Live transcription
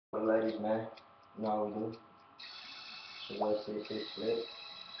Ladies, man, you know how we do. So let's see this flip.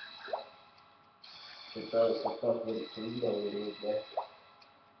 The third, the fuck with it too. You know what it is, man.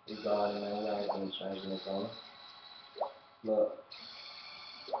 We got it, man. We ain't gonna change this on. Look,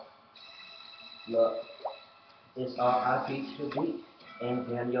 look. It's R.I.P. to the beat. And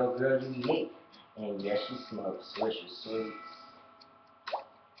damn, your girl unique. And yes, she smokes Swisher Sweets.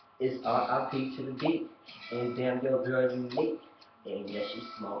 It's R.I.P. to the beat. And damn, your girl unique. And yes, she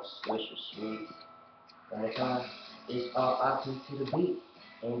smokes Swisher Sweets. One more time. It's R.I.P. to the beat.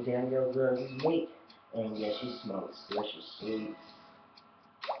 And damn, your girl unique. And yes, she smokes Swisher Sweets.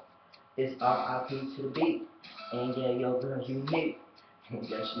 It's R.I.P. to the beat. And yeah, your girl unique. And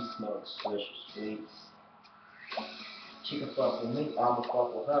yeah, she smokes Swisher Sweets. She can fuck with me, I'ma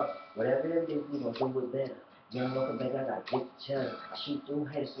fuck with her. Whatever it is, we gon' do it better. Young local baby, I gotta get the cheddar. I shoot through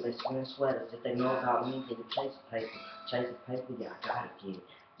haters so they swing sweaters. If they know about me, get the chase paper. Chase the paper, yeah, I gotta get it.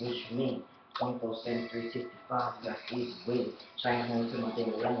 What you mean? 24/7, 365, you got easy with it. Chain home to my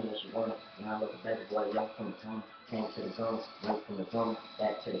thing, lane what you want it. Now I look a baby boy, young from the tongue. Came to the guns, went from the drum,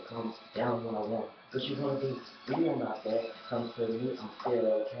 back to the comes, down when I want. What you gonna do? You know not that. Come to me, I'm still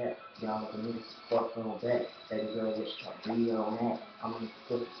a cat. Y'all look at me, fuck on back. Baby girl, just try to breathe on that. I'm in the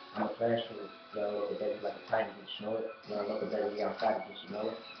cookie, I'm a flash food. Y'all look at baby like a tiger, you know it. Y'all look at baby, y'all outside, you know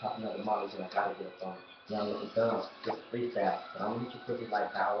it. Popping up the mollies and I gotta get a phone. Y'all look at dumb, just freestyle. But I'm gonna hit your cookies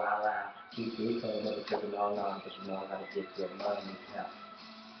like bow wow wow. Keep me coming up with the all on, but you know I gotta get to a money count.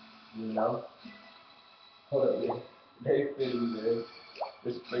 You know? Hold up, man. They feel you, man.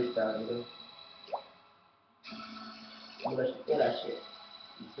 This freestyle, nigga. I'm gonna let you feel that shit.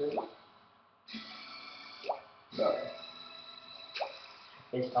 You feel me? Look.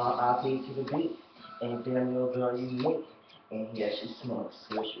 It's R.I.P. to the beat. And damn your girl unique. And yeah, she smokes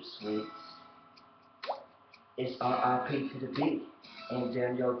Swisher Sweets. It's R.I.P. to the beat. And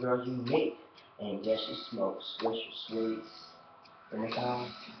damn your girl unique. And yeah, she smokes Swisher Sweets. And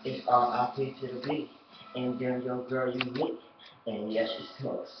it's R.I.P. to the beat. And damn your girl unique. And yeah, she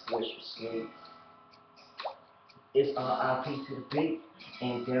smokes Swisher Sweets. It's R.I.P. to the beat.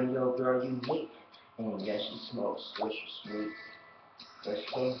 And damn your girl unique. And yeah, she smokes Swisher Sweets. Let's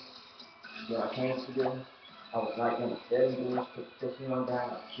go. When I came to them, I was like, I'm a 7 years, put the pussy on down,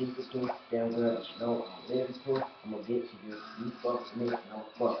 I keep it through, damn girl, but you know I'm living proof, I'm gonna get to you, you fuck with me, and I'm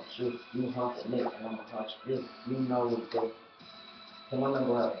fuck with you, you hunt with me, and I'm gonna hunt you, you know what it do, come on,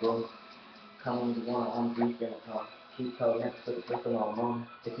 number up, bro, come on, you want, I'm deep in the car, keep cold, never put the pistol on mom,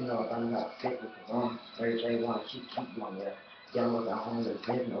 if you know I'm not sick with the wrong, Mary J wanna keep going, yeah, young look, I don't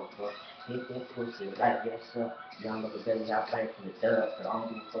live no fuck. Hit that pussy like yes sir. Young look, baby, I pray for the dub, but I don't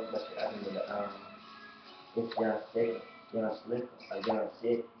give a fuck about the other nigga, it's young sick, young slick, or young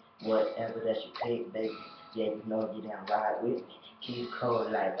sick, whatever that you pick, baby. Yeah, you know you down ride with me. Keep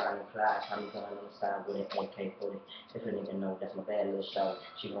cold like Bonnie Clyde. I'm going on the side with an AK-40. If a nigga know that's my bad little shot,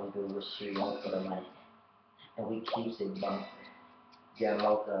 she gon' do what she want for the money. And we keeps it bumpin'. Young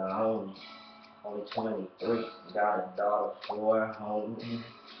local only 23. Got a daughter for home.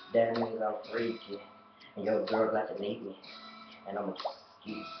 That means I'm freaky. And your girl got to need me. And I'ma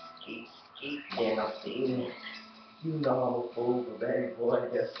keep, then I'm stealing. You know I'm a fool, but baby boy,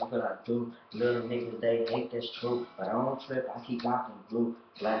 that's what I do. Little niggas, they hate, that's true. But I don't trip, I keep rocking blue.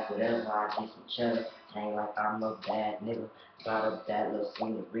 Black, whatever, I get some cheddar. Ain't like I'm a bad nigga. Got a bad little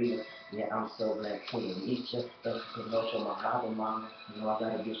senorita. Yeah, I'm so glad to meet ya. That's a promotion, my album, mama. You know I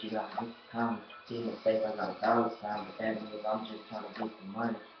gotta get you that new comment. See my face, I got a dollar sign. But that means I'm just trying to get the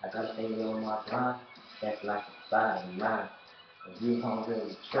money. I gotta stay on my grind. That's like a side of mine. If you hungry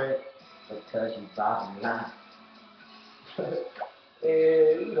with a trip, because you bottom line.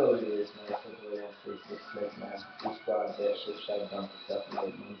 You know what it is, man. Simple as 366, man. We squad that shit, shut down for stuff,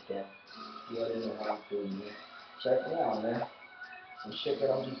 make money, cap. You already know how I'm doing, man. Check me out, man. Some shit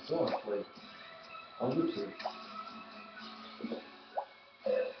that I'm just doing for you. On YouTube.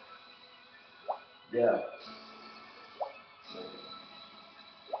 Yeah.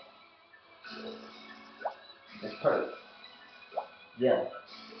 That's perfect. Yeah.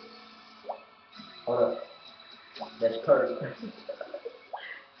 Hold up. That's perfect.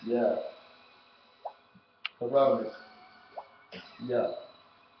 Yeah. Corona. Yeah.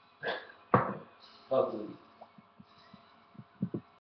 Fuck with you.